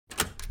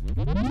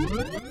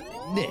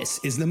This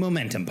is the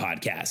Momentum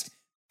Podcast.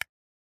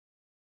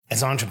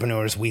 As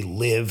entrepreneurs, we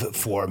live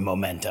for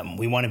momentum.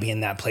 We want to be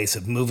in that place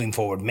of moving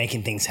forward,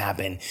 making things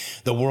happen,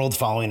 the world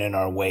following in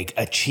our wake,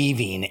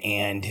 achieving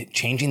and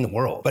changing the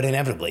world. But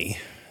inevitably,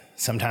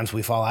 sometimes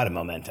we fall out of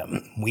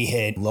momentum. We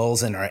hit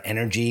lulls in our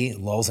energy,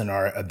 lulls in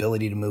our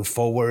ability to move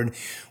forward.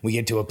 We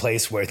get to a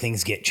place where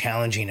things get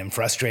challenging and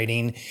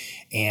frustrating.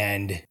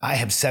 And I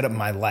have set up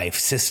my life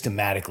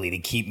systematically to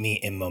keep me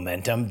in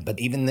momentum. But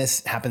even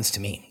this happens to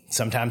me.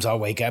 Sometimes I'll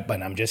wake up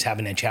and I'm just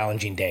having a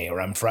challenging day, or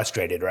I'm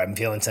frustrated, or I'm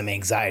feeling some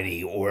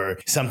anxiety, or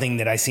something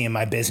that I see in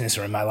my business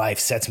or in my life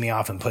sets me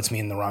off and puts me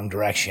in the wrong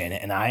direction.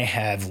 And I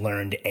have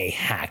learned a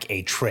hack,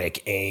 a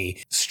trick,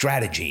 a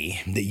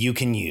strategy that you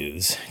can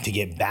use to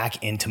get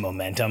back into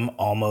momentum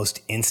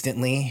almost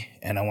instantly.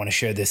 And I want to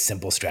share this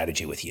simple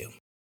strategy with you.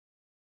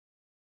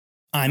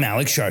 I'm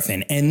Alex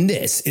Sharfin, and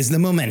this is the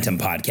Momentum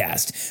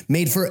Podcast,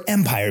 made for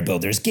empire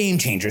builders, game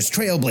changers,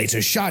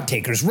 trailblazers, shot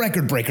takers,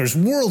 record breakers,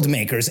 world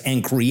makers,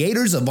 and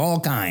creators of all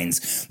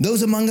kinds.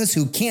 Those among us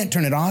who can't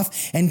turn it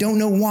off and don't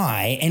know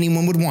why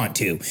anyone would want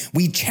to.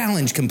 We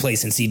challenge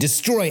complacency,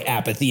 destroy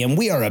apathy, and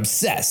we are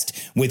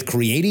obsessed with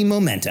creating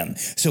momentum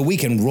so we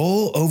can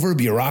roll over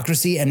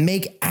bureaucracy and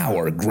make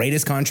our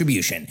greatest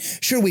contribution.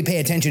 Sure, we pay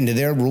attention to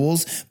their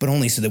rules, but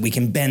only so that we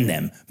can bend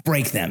them,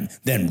 break them,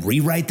 then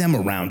rewrite them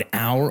around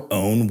our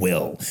own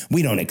will.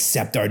 We don't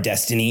accept our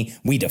destiny,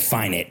 we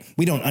define it.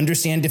 We don't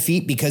understand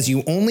defeat because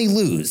you only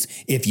lose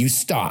if you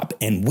stop,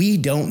 and we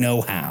don't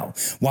know how.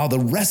 While the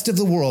rest of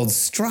the world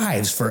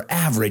strives for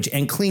average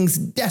and clings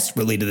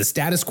desperately to the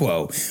status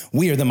quo,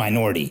 we are the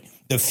minority,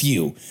 the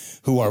few,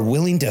 who are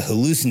willing to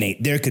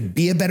hallucinate there could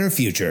be a better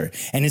future.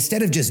 And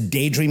instead of just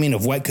daydreaming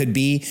of what could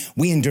be,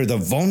 we endure the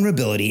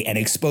vulnerability and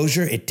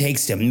exposure it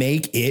takes to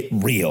make it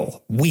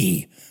real.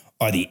 We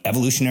are the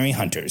evolutionary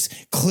hunters,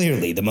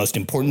 clearly the most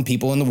important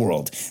people in the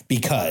world,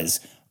 because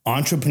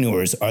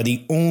entrepreneurs are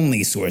the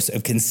only source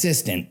of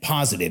consistent,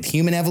 positive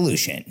human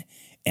evolution,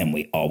 and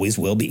we always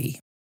will be.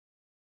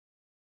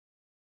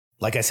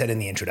 Like I said in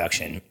the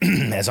introduction,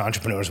 as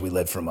entrepreneurs, we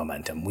live for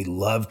momentum. We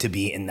love to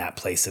be in that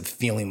place of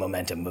feeling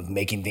momentum, of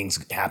making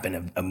things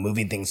happen, of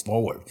moving things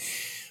forward.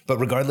 But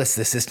regardless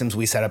the systems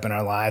we set up in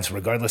our lives,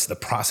 regardless the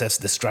process,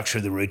 the structure,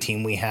 the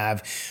routine we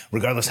have,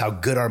 regardless how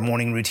good our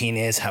morning routine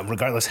is,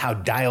 regardless how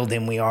dialed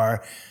in we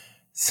are,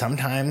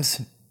 sometimes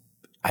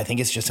I think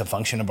it's just a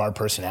function of our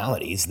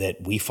personalities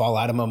that we fall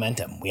out of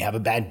momentum. We have a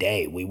bad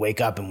day. We wake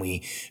up and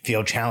we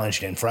feel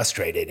challenged and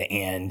frustrated,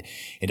 and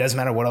it doesn't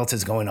matter what else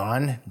is going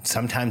on.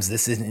 Sometimes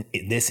this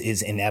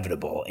is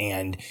inevitable.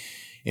 And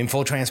in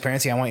full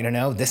transparency, I want you to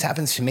know this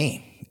happens to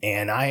me.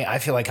 And I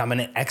feel like I'm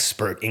an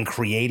expert in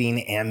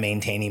creating and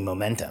maintaining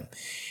momentum.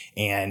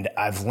 And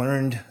I've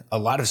learned a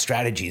lot of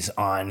strategies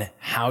on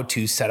how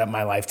to set up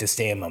my life to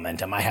stay in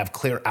momentum. I have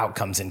clear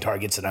outcomes and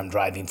targets that I'm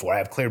driving for. I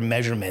have clear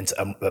measurements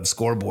of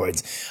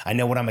scoreboards. I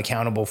know what I'm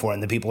accountable for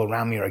and the people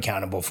around me are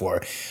accountable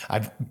for.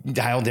 I've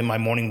dialed in my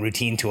morning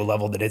routine to a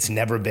level that it's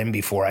never been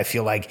before. I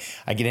feel like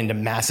I get into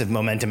massive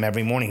momentum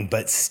every morning,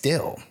 but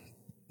still,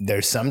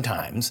 there's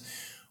sometimes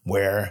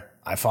where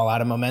I fall out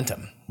of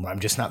momentum, where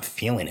I'm just not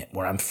feeling it,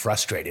 where I'm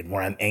frustrated,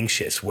 where I'm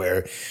anxious,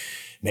 where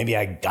maybe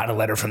I got a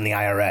letter from the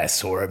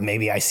IRS, or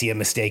maybe I see a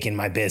mistake in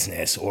my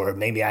business, or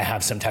maybe I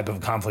have some type of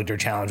conflict or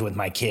challenge with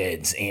my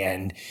kids.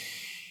 And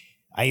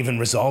I even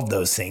resolve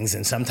those things.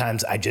 And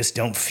sometimes I just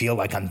don't feel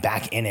like I'm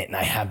back in it and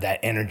I have that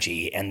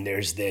energy. And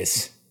there's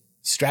this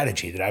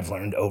strategy that I've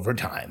learned over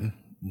time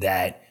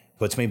that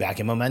puts me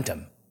back in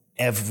momentum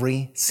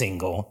every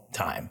single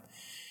time.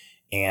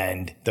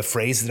 And the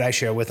phrase that I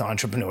share with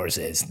entrepreneurs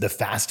is the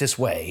fastest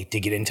way to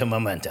get into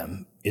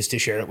momentum is to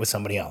share it with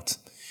somebody else.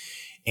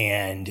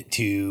 And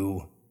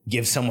to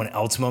give someone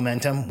else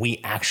momentum,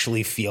 we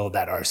actually feel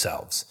that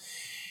ourselves.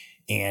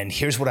 And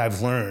here's what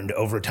I've learned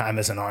over time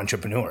as an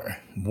entrepreneur.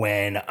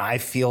 When I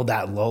feel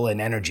that lull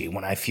in energy,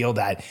 when I feel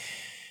that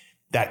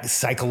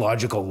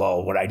psychological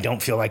lull where I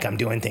don't feel like I'm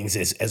doing things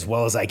as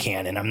well as I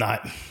can, and I'm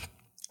not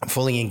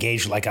fully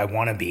engaged like I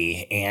want to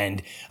be,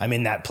 and I'm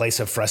in that place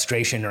of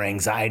frustration or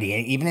anxiety,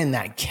 and even in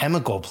that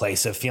chemical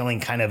place of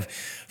feeling kind of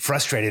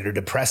frustrated or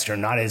depressed or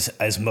not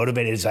as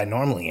motivated as I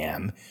normally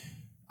am,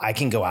 I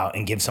can go out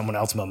and give someone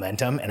else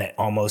momentum, and it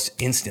almost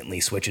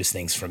instantly switches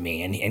things for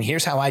me. And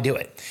here's how I do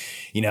it.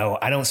 You know,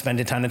 I don't spend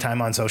a ton of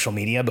time on social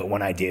media, but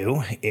when I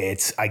do,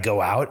 I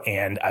go out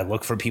and I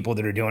look for people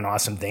that are doing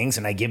awesome things,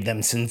 and I give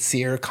them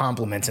sincere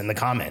compliments in the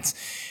comments.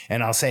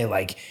 And I'll say,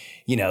 like,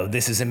 you know,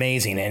 this is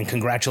amazing and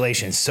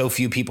congratulations. So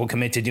few people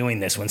commit to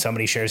doing this when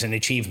somebody shares an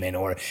achievement,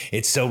 or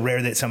it's so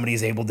rare that somebody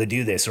is able to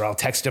do this. Or I'll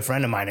text a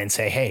friend of mine and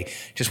say, hey,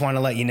 just want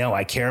to let you know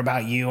I care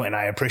about you and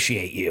I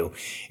appreciate you.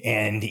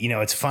 And, you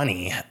know, it's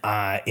funny,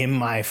 in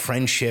my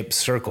friendship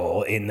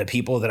circle, in the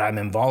people that I'm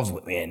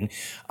involved in,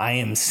 I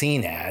am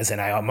seen as,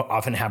 and I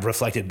often have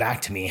reflected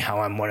back to me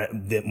how I'm one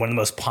of the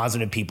most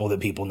positive people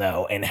that people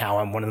know, and how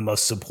I'm one of the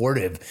most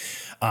supportive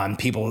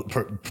people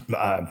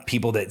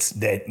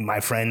that my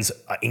friends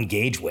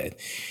engage with.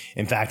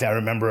 In fact, I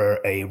remember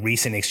a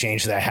recent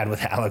exchange that I had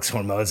with Alex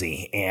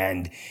Hormozi,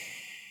 and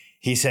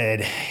he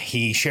said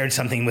he shared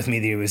something with me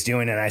that he was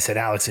doing, and I said,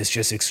 Alex, it's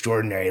just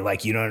extraordinary.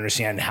 Like, you don't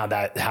understand how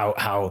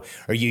I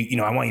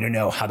want you to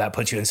know how that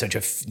puts you in such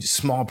a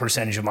small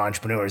percentage of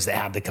entrepreneurs that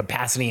have the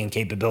capacity and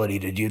capability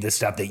to do the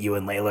stuff that you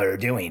and Layla are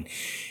doing.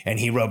 And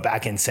he wrote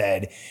back and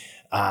said,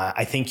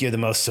 I think you're the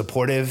most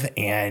supportive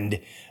and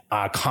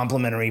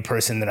complimentary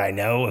person that I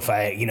know.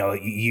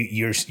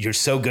 You're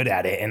so good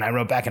at it. And I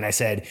wrote back and I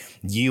said,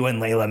 you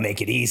and Layla make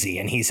it easy.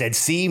 And he said,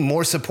 see,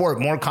 more support,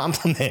 more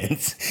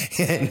compliments.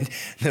 And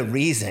the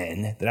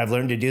reason that I've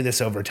learned to do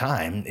this over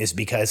time is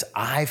because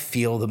I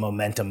feel the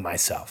momentum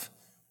myself.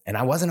 And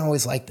I wasn't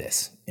always like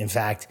this. In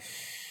fact,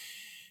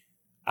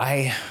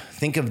 I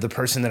think of the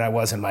person that I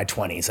was in my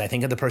 20s. I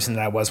think of the person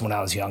that I was when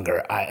I was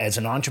younger. As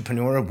an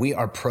entrepreneur, we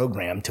are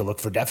programmed to look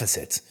for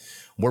deficits.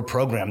 We're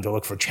programmed to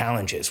look for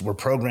challenges. We're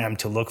programmed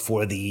to look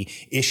for the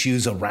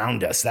issues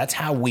around us. That's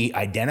how we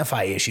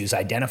identify issues,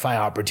 identify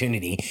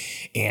opportunity,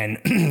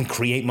 and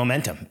create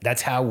momentum.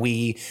 That's how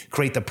we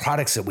create the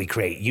products that we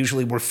create.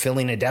 Usually we're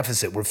filling a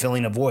deficit. We're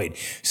filling a void.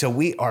 So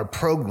we are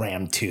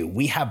programmed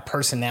we have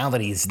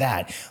personalities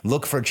that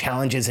look for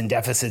challenges and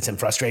deficits and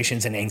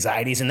frustrations and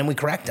anxieties, and then we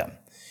correct them.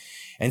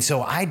 And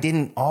so I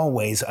didn't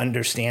always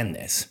understand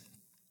this.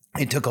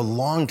 It took a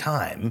long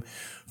time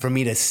for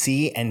me to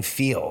see and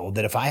feel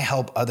that if I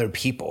help other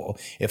people,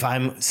 if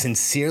I'm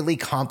sincerely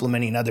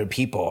complimenting other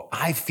people,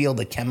 I feel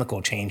the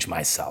chemical change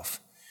myself.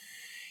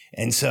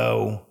 And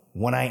so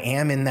when I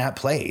am in that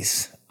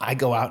place, I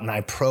go out and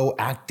I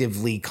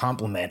proactively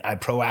compliment. I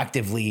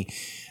proactively,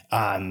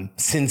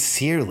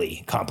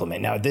 sincerely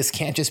compliment. Now, this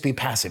can't just be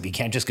passive. You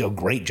can't just go,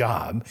 great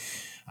job.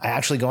 I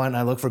actually go out and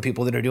I look for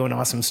people that are doing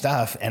awesome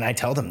stuff, and I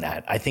tell them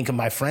that. I think of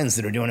my friends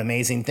that are doing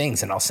amazing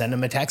things, and I'll send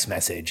them a text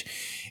message.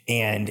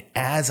 And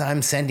as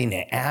I'm sending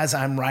it, as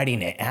I'm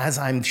writing it, as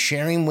I'm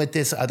sharing with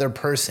this other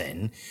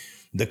person,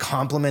 the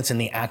compliments and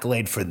the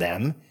accolade for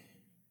them,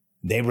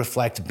 they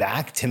reflect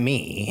back to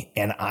me,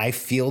 and I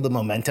feel the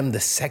momentum the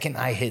second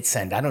I hit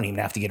send. I don't even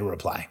have to get a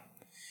reply.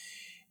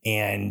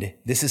 And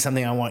this is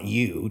something I want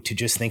you to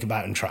just think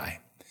about and try.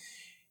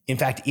 In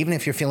fact, even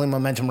if you're feeling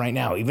momentum right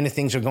now, even if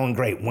things are going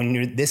great,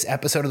 when this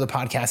episode of the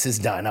podcast is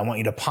done, I want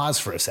you to pause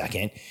for a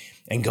second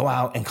and go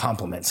out and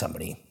compliment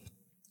somebody.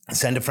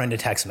 Send a friend a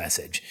text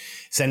message.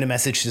 Send a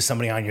message to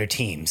somebody on your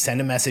team.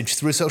 Send a message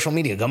through social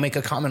media. Go make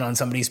a comment on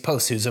somebody's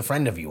post who's a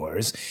friend of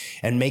yours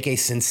and make a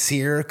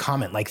sincere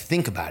comment. Like,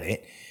 think about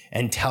it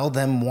and tell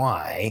them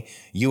why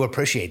you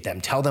appreciate them.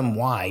 Tell them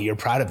why you're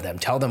proud of them.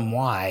 Tell them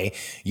why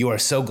you are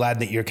so glad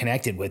that you're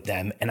connected with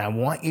them. And I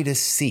want you to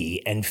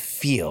see and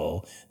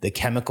feel the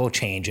chemical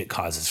change it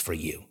causes for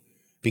you.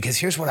 Because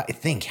here's what I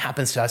think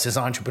happens to us as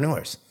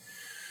entrepreneurs.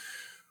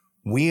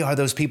 We are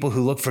those people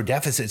who look for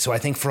deficits. So I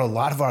think for a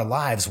lot of our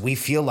lives, we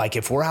feel like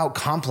if we're out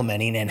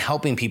complimenting and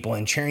helping people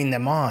and cheering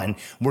them on,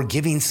 we're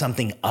giving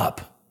something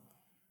up.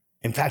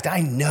 In fact, I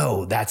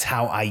know that's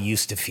how I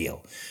used to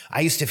feel.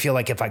 I used to feel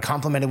like if I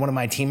complimented one of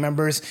my team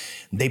members,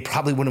 they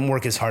probably wouldn't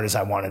work as hard as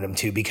I wanted them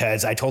to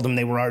because I told them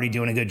they were already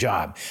doing a good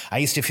job. I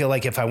used to feel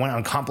like if I went out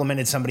and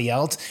complimented somebody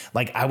else,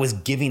 like I was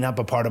giving up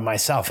a part of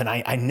myself. And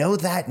I know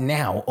that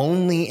now,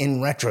 only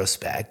in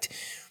retrospect,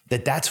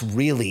 that's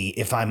really,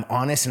 if I'm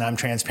honest and I'm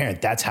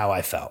transparent, that's how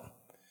I felt.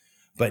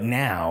 But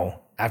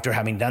now, after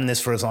having done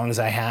this for as long as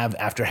I have,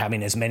 after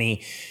having as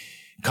many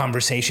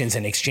conversations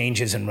and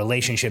exchanges and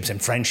relationships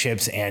and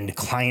friendships and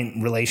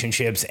client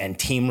relationships and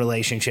team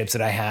relationships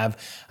that I have,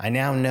 I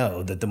now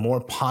know that the more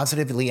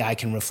positively I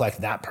can reflect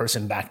that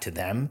person back to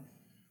them,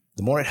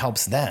 the more it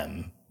helps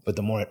them, but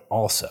the more it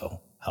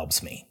also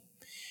helps me.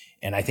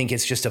 And I think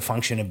it's just a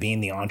function of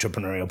being the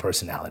entrepreneurial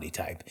personality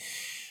type,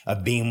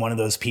 of being one of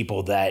those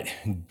people that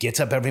gets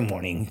up every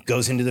morning,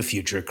 goes into the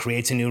future,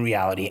 creates a new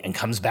reality, and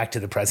comes back to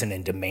the present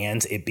and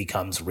demands it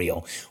becomes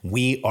real.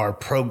 We are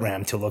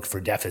programmed to look for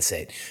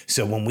deficit.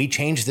 So when we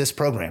change this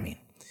programming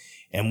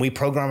and we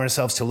program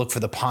ourselves to look for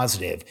the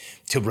positive,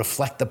 to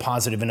reflect the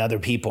positive in other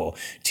people,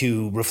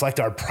 to reflect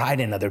our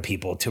pride in other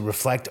people, to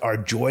reflect our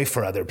joy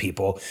for other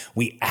people,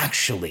 we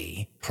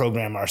actually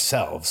program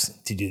ourselves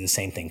to do the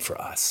same thing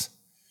for us.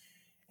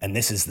 And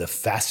this is the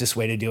fastest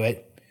way to do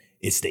it.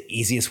 It's the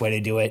easiest way to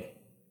do it.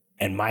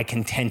 And my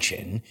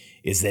contention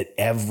is that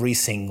every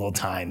single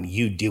time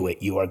you do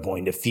it, you are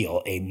going to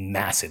feel a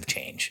massive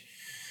change.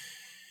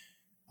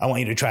 I want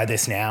you to try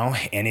this now.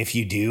 And if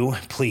you do,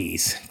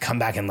 please come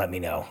back and let me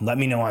know. Let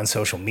me know on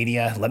social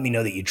media. Let me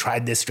know that you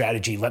tried this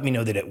strategy. Let me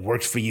know that it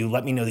worked for you.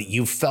 Let me know that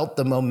you felt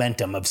the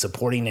momentum of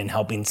supporting and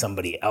helping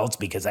somebody else,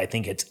 because I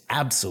think it's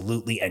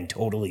absolutely and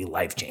totally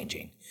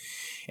life-changing.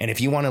 And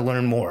if you want to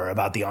learn more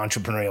about the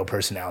entrepreneurial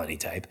personality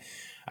type,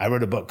 I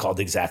wrote a book called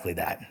exactly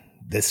that.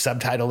 The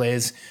subtitle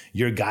is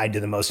Your Guide to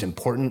the Most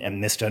Important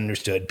and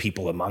Misunderstood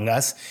People Among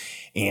Us.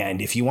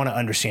 And if you want to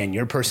understand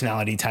your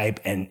personality type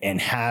and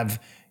have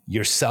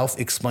yourself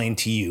explained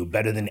to you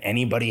better than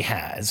anybody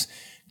has,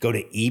 go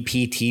to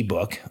EPT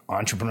Book,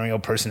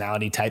 Entrepreneurial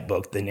Personality Type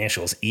Book, the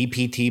initials,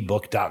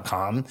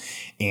 eptbook.com,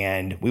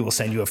 and we will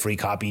send you a free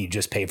copy. You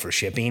just pay for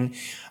shipping.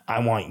 I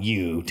want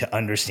you to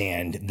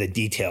understand the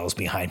details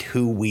behind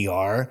who we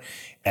are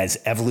as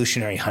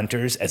evolutionary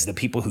hunters, as the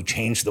people who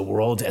changed the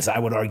world, as I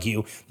would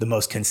argue, the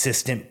most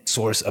consistent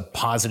source of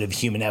positive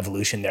human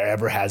evolution there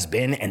ever has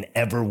been and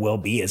ever will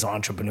be as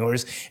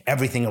entrepreneurs.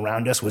 Everything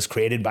around us was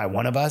created by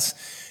one of us.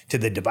 To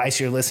the device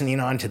you're listening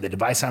on, to the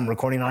device I'm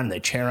recording on, the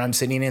chair I'm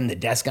sitting in, the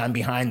desk I'm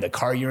behind, the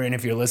car you're in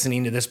if you're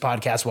listening to this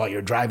podcast while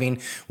you're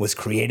driving, was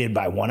created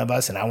by one of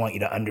us. And I want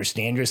you to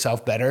understand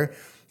yourself better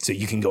so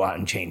you can go out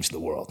and change the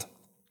world.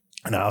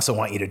 And I also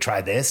want you to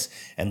try this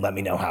and let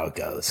me know how it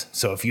goes.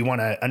 So if you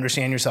want to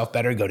understand yourself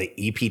better, go to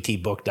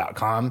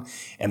eptbook.com.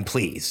 And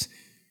please,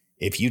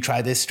 if you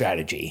try this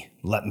strategy,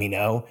 let me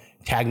know.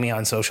 Tag me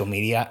on social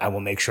media. I will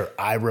make sure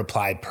I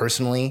reply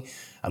personally.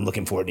 I'm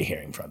looking forward to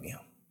hearing from you.